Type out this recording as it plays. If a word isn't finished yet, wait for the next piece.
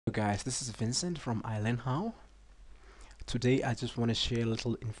Hello guys, this is Vincent from iLearnHow. Today I just want to share a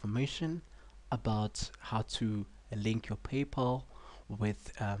little information about how to link your PayPal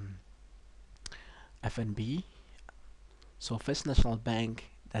with FNB. So First National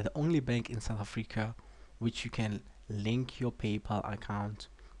Bank, they're the only bank in South Africa which you can link your PayPal account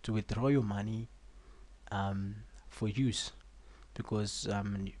to withdraw your money um, for use. Because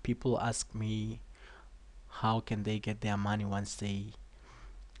people ask me how can they get their money once they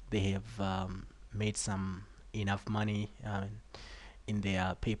have made some enough money in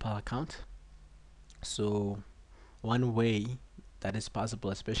their PayPal account. So one way that is possible,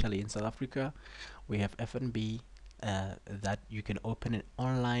 especially in South Africa, we have FNB that you can open an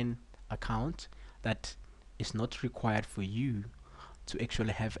online account that is not required for you to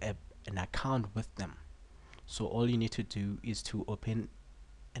actually have an account with them. So all you need to do is to open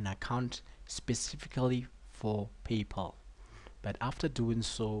an account specifically for PayPal. But after doing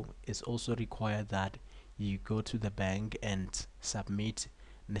so, it's also required that you go to the bank and submit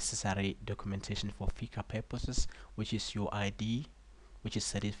necessary documentation for FICA purposes, which is your ID, which is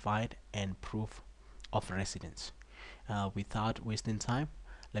certified, and proof of residence. Without wasting time,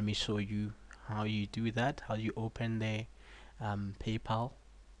 let me show you how you do that, how you open the PayPal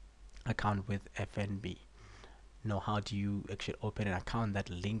account with FNB. Now, how do you actually open an account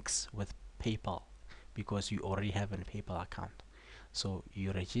that links with PayPal? Because you already have a PayPal account. So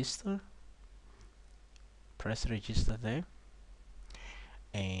you register, press register there,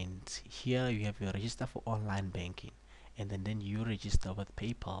 and here you have your register for online banking, and then you register with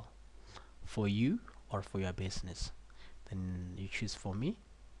PayPal for you or for your business. Then you choose for me,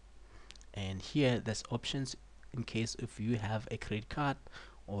 and here there's options in case if you have a credit card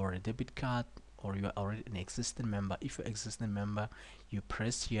or a debit card, or you are already an existing member. If you're existing member, you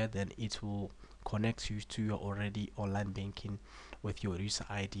press here, then it will connect you to your already online banking with your user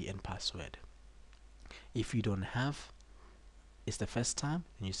ID and password. If you don't have, it's the first time,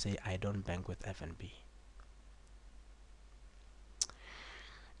 and you say I don't bank with FNB.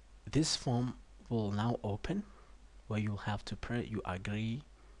 This form will now open, where you'll have to you agree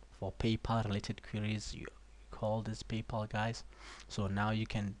for PayPal related queries. You call this PayPal, guys. So now you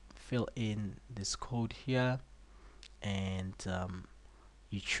can fill in this code here, and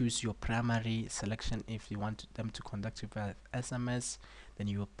you choose your primary selection. If you want them to contact you via SMS, then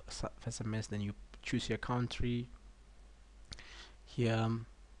you SMS, then you choose your country here,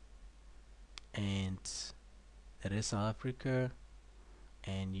 and it is South Africa,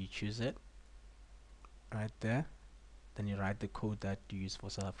 and you choose it right there. Then you write the code that you use for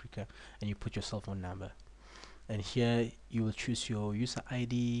South Africa, and you put your cell phone number. And here you will choose your user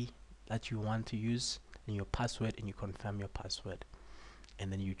ID that you want to use and your password, and you confirm your password.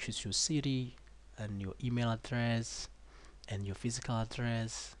 And then you choose your city and your email address and your physical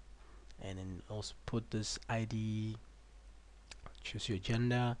address, and then also put this ID, choose your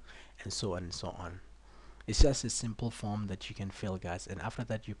gender, and so on and so on. It's just a simple form that you can fill, guys, and after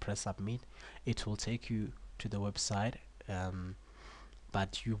that you press submit. It will take you to the website,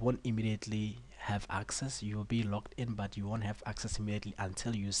 but you won't immediately have access. You will be logged in, but you won't have access immediately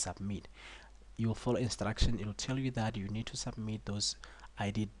until you submit. You will follow instruction. It will tell you that you need to submit those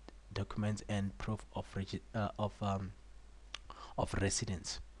ID documents and proof of residence,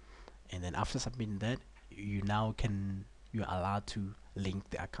 and then after submitting that, you're allowed to link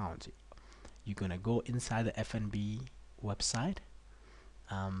the account. You're gonna go inside the FNB website,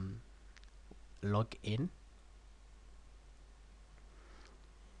 um, log in.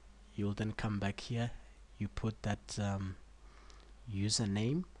 You'll then come back here. You put that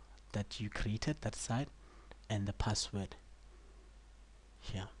username that you created that site and the password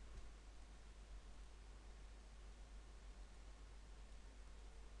here.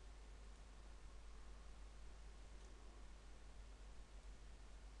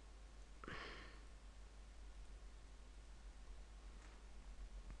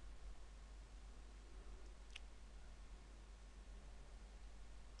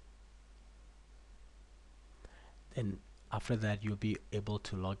 Then after that you'll be able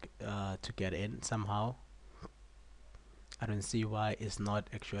to log to get in somehow. I don't see why it's not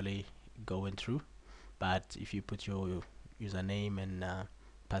actually going through, but if you put your username and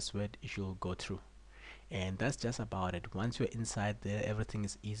password, it should go through. And that's just about it. Once you're inside there, everything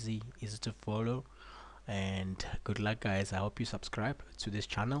is easy to follow. And good luck, guys. I hope you subscribe to this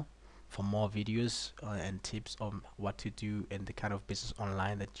channel for more videos and tips on what to do and the kind of business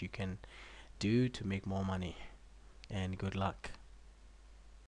online that you can do to make more money. And good luck.